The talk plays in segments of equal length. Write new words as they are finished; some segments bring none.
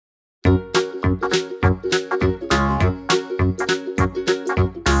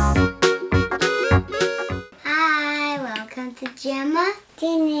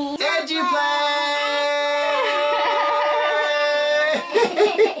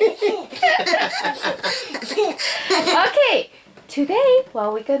Okay, today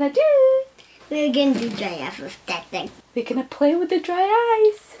what we're gonna do? We're gonna do dry ice with that thing. We're gonna play with the dry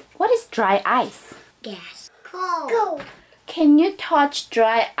ice. What is dry ice? Gas. Cold. Can you touch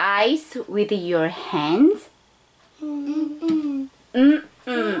dry ice with your hands?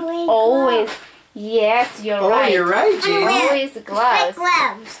 Always. Yes, you're right. Oh, you're right, Gene. Always gloves.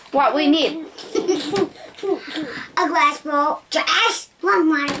 Gloves. What we need? A glass bowl. Dry ice. What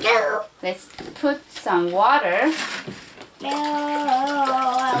want to do? Let's put some water.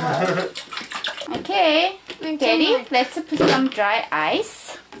 Okay, Daddy, let's put some dry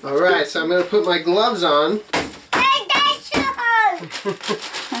ice. Alright, so I'm going to put my gloves on.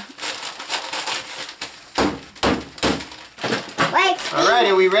 Alright,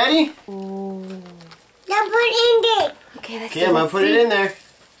 are we ready? Now put in there. Okay, let's Okay, I'm going to put it in there.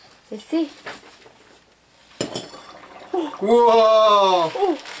 Let's see. Whoa!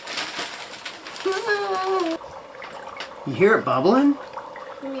 You hear it bubbling?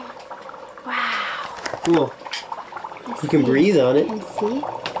 Wow. Cool. You can breathe on it. And see.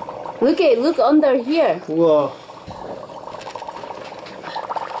 Look under here. Whoa.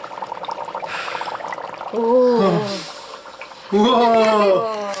 Oh.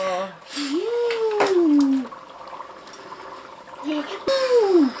 Whoa!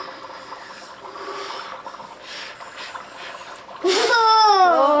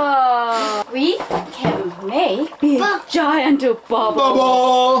 We can make big giant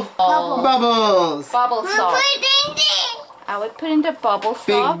Bubbles! Bubble salt. Put it in there. I will put in the bubble Big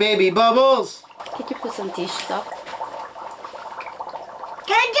salt. baby bubbles! Can you put some dish salt?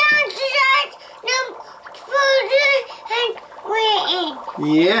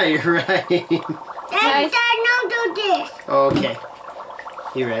 Yeah, you're right. Guys. Dad, no, do this. Okay.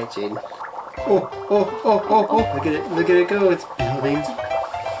 You're right, Jaden. Oh. Look at it go. It's building.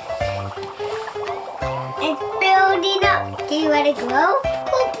 It's building up. Do you want it to glow?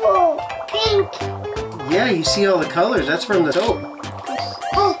 Purple, pink. Yeah, you see all the colors. That's from the soap.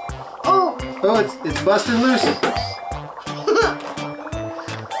 Oh, it's busting loose.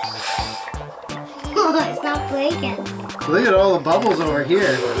 It's not breaking. Look at all the bubbles over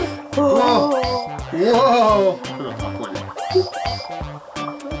here. Whoa! Whoa!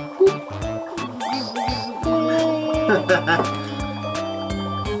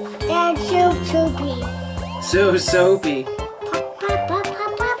 That's so soapy. So soapy. Poop,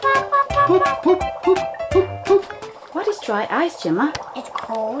 poop, poop, poop, poop. What is dry ice, Gemma? It's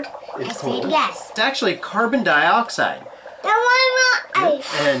cold. It's I said cold. yes. It's actually carbon dioxide. That one more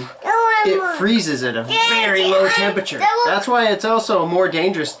ice. And That one it more. freezes at a very low temperature. That's why it's also more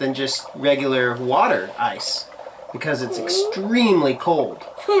dangerous than just regular water ice. Because it's extremely cold.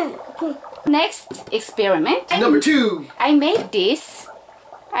 Next experiment. Number 2. I made this.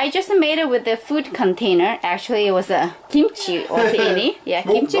 I just made it with the food container. Actually, it was a kimchi also in it. Yeah,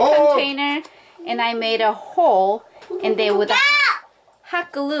 kimchi container. And I made a hole, and then with a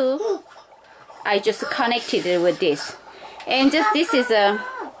hot glue, I just connected it with this. And just this is a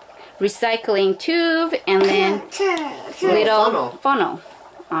recycling tube, and then little funnel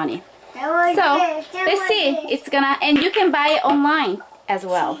on it. So let's see. It's gonna, and you can buy it online as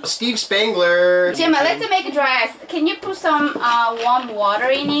well. Steve Spangler. Gemma, let's make a dry ice. Can you put some warm water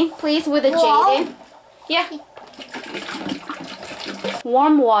in it, please, with the Jaden? Yeah.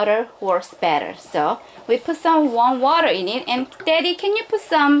 Warm water works better. So we put some warm water in it. And Daddy, can you put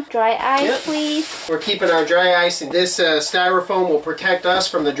some dry ice, please? We're keeping our dry ice, and this styrofoam will protect us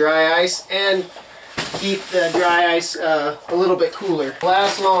from the dry ice and keep the dry ice a little bit cooler.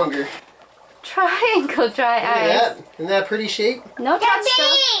 Last longer. Triangle dry Look at ice. that. Isn't that a pretty shape? No touch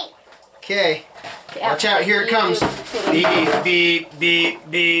though. Okay. Watch out, here it comes. Beep, beep, beep,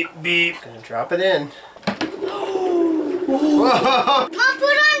 beep, beep. Gonna drop it in. Whoa! Mom, put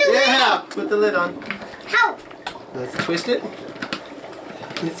on the lid. Yeah, put the lid on. How? Let's twist it.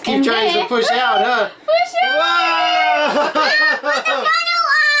 Let's keep And trying then- to push out, huh? Push it. Whoa! Put the funnel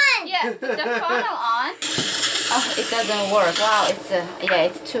on. Yeah, put the funnel on. Oh, it doesn't work. Wow, it's yeah,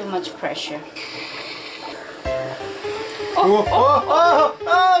 it's too much pressure. Whoa, oh,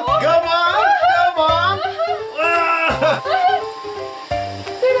 come on, come on.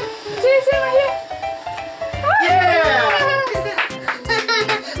 Yeah!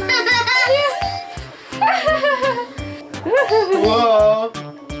 Whoa!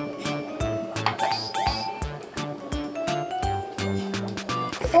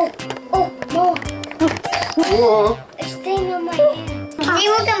 More. Whoa! It's staying on my hand. See,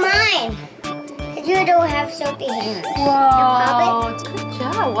 look at mine. You don't have soapy hands. Wow, good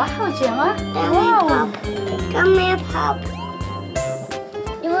job. Wow, Gemma. Come here, Pop.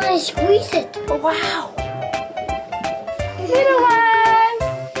 You want gonna squeeze it. Oh, wow. Little one.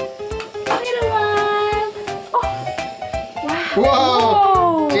 Little one. Oh. Wow.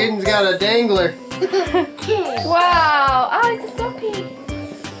 Whoa! Jaden's got a dangler. Wow. Oh, it's a soapy.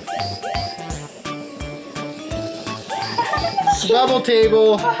 Bubble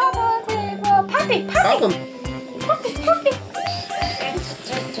table. Bubble table. Puppy, Pop puppy. him. Puppy, puppy.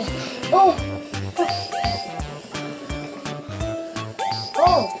 Oh.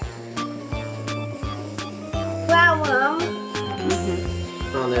 Oh. Wow, Mom.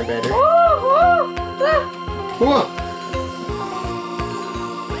 Oh, they're better. Whoa, whoa, whoa. Whoa!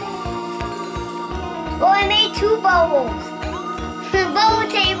 Oh, I made 2 bubbles. Bubble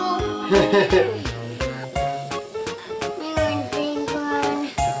table.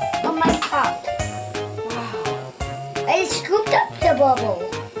 Oh my God. Wow. I scooped up the bubble.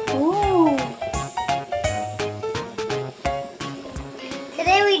 Ooh.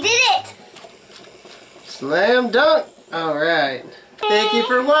 Today we did it. Slam dunk! Alright. Thank you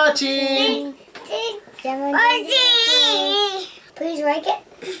for watching! Please like it.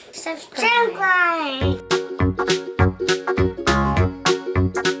 Subscribe.